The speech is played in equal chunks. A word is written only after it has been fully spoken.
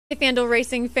Hey, Fandle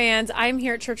Racing fans, I'm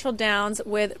here at Churchill Downs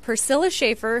with Priscilla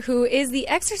Schaefer, who is the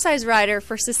exercise rider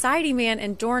for Society Man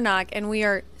and Dornoch, and we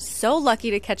are so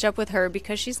lucky to catch up with her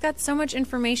because she's got so much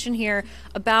information here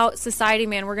about Society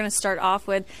Man. We're going to start off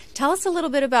with, tell us a little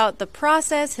bit about the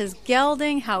process, his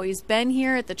gelding, how he's been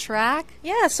here at the track.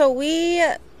 Yeah, so we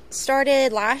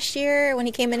started last year when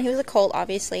he came in. He was a colt,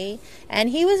 obviously, and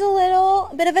he was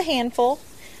a bit of a handful.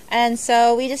 And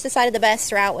so we just decided the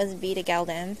best route was be to geld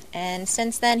him. And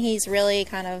since then, he's really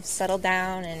kind of settled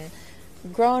down and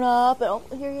grown up. Oh,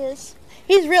 here he is.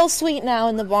 He's real sweet now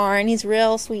in the barn. He's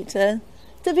real sweet to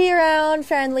be around,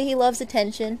 friendly. He loves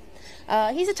attention.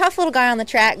 He's a tough little guy on the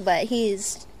track, but he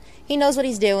knows what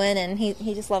he's doing, and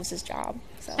he just loves his job.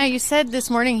 So. Now, you said this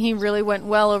morning he really went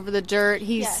well over the dirt.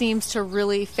 He seems to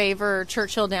really favor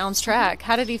Churchill Downs track.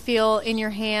 How did he feel in your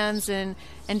hands and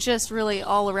just really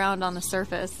all around on the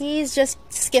surface? He's just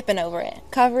skipping over it,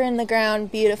 covering the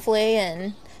ground beautifully,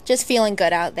 and just feeling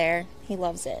good out there. He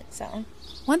loves it. So.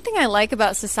 One thing I like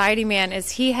about Society Man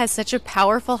is he has such a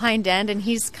powerful hind end, and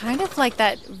he's kind of like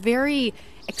that very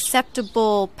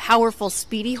acceptable, powerful,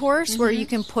 speedy horse where you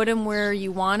can put him where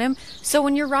you want him. So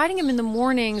when you're riding him in the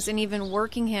mornings and even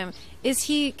working him,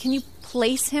 can you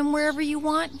place him wherever you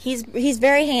want? He's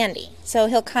very handy. So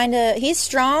he's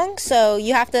strong, so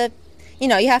you have to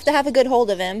have a good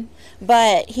hold of him,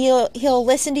 but he'll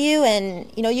listen to you,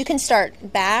 and you can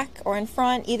start back or in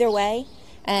front, either way,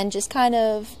 and just kind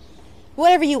of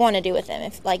whatever you want to do with him.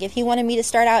 If he wanted me to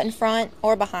start out in front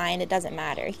or behind, it doesn't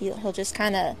matter. He'll just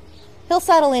he'll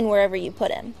settle in wherever you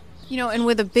put him. And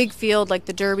with a big field like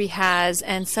the Derby has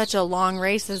and such a long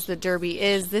race as the Derby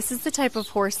is, this is the type of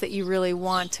horse that you really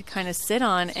want to kind of sit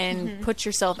on and put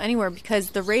yourself anywhere, because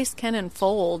the race can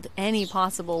unfold any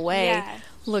possible way. Yeah.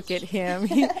 Look at him.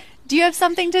 Do you have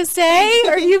something to say?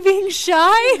 Are you being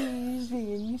shy?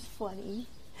 He's funny.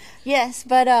 Yes,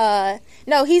 but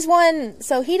no, he's one,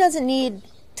 so he doesn't need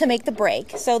to make the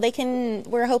break. So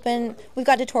we're hoping, we've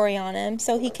got Dettori on him,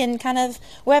 so he can kind of,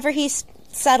 wherever he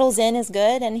settles in is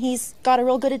good, and he's got a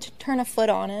real good turn of foot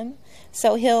on him.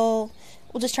 So we'll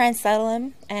just try and settle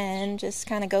him and just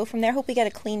kind of go from there. Hope we get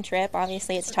a clean trip.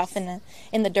 Obviously, it's tough in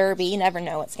the Derby. You never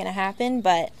know what's going to happen,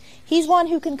 but he's one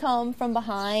who can come from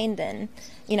behind and,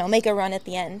 make a run at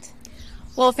the end.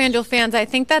 Well, FanDuel fans, I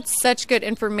think that's such good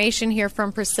information here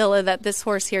from Priscilla that this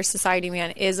horse here, Society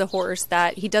Man, is a horse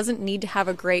that he doesn't need to have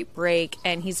a great break,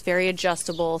 and he's very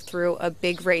adjustable through a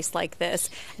big race like this.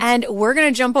 And we're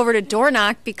going to jump over to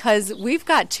Dornoch because we've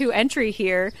got 2 entry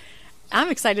here. I'm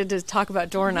excited to talk about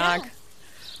Dornoch. Yeah.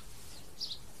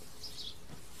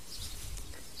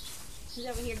 He's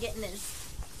over here getting his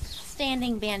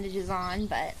standing bandages on,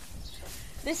 but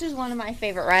this is one of my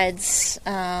favorite rides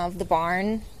of the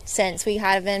barn since we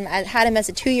had him. I had him as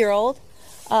a 2-year-old.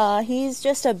 He's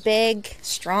just a big,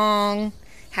 strong,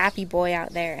 happy boy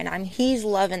out there, and he's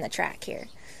loving the track here.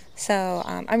 So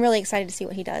I'm really excited to see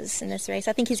what he does in this race.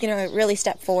 I think he's going to really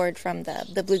step forward from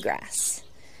the bluegrass.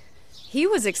 He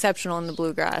was exceptional in the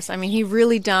bluegrass. I mean, he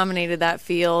really dominated that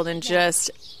field, and just,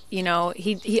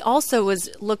 he also was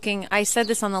looking, I said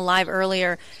this on the live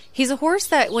earlier, he's a horse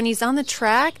that when he's on the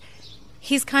track,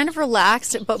 he's kind of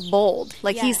relaxed but bold.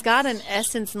 He's got an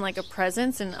essence and a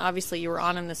presence, and obviously you were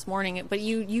on him this morning, but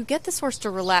you get this horse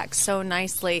to relax so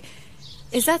nicely.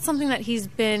 Is that something that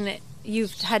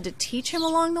you've had to teach him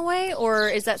along the way, or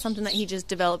is that something that he just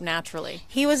developed naturally?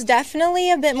 He was definitely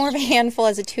a bit more of a handful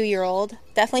as a 2-year-old.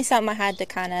 Definitely something I had to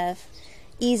kind of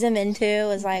ease him into. It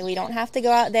was we don't have to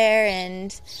go out there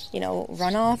and,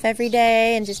 run off every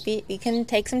day, and just you can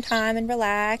take some time and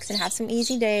relax and have some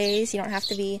easy days. You don't have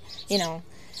to be,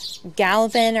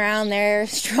 galloping around there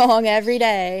strong every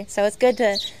day. So it's good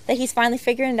that he's finally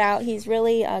figuring it out. He's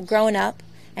really growing up,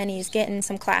 and he's getting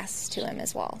some class to him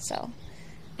as well.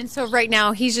 And so right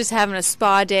now he's just having a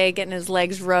spa day, getting his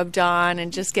legs rubbed on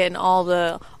and just getting all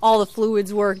the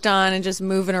fluids worked on and just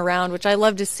moving around, which I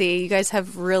love to see. You guys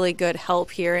have really good help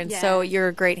here, and so you're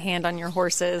a great hand on your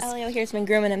horses. Elio here's been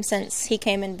grooming him since he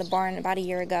came into the barn about a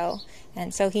year ago,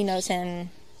 and so he knows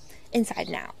him inside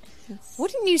and out.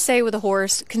 Wouldn't you say with a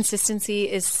horse,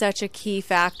 consistency is such a key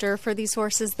factor for these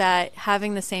horses, that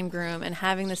having the same groom and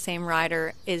having the same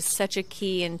rider is such a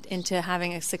key into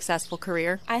having a successful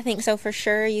career? I think so, for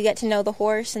sure. You get to know the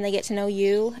horse, and they get to know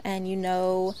you, and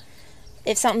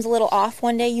if something's a little off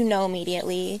one day,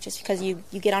 immediately, just because you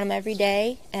get on them every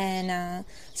day. And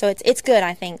so it's good,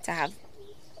 I think, to have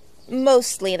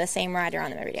mostly the same rider on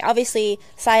them every day. Obviously,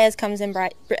 Saez comes in,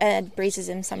 breezes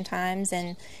him sometimes,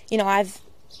 and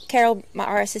Carol,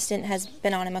 our assistant, has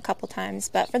been on him a couple times,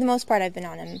 but for the most part, I've been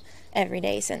on him every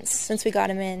day since we got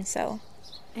him in. So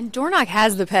And Dornoch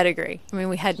has the pedigree. I mean,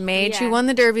 we had Mage, who Yeah. won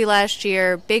the Derby last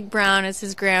year. Big Brown is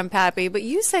his grandpappy. But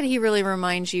you said he really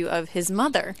reminds you of his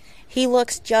mother. He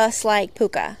looks just like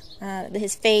Puka.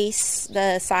 His face,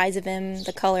 the size of him,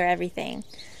 the color, everything.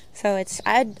 So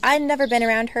I'd never been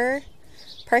around her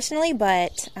personally,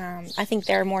 but I think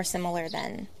they're more similar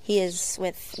than he is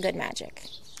with Good Magic.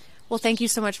 Well, thank you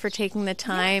so much for taking the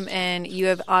time, and you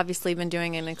have obviously been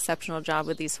doing an exceptional job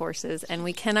with these horses, and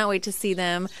we cannot wait to see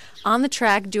them on the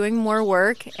track doing more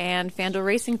work. And FanDuel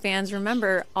Racing fans,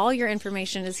 remember, all your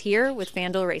information is here with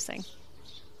FanDuel Racing.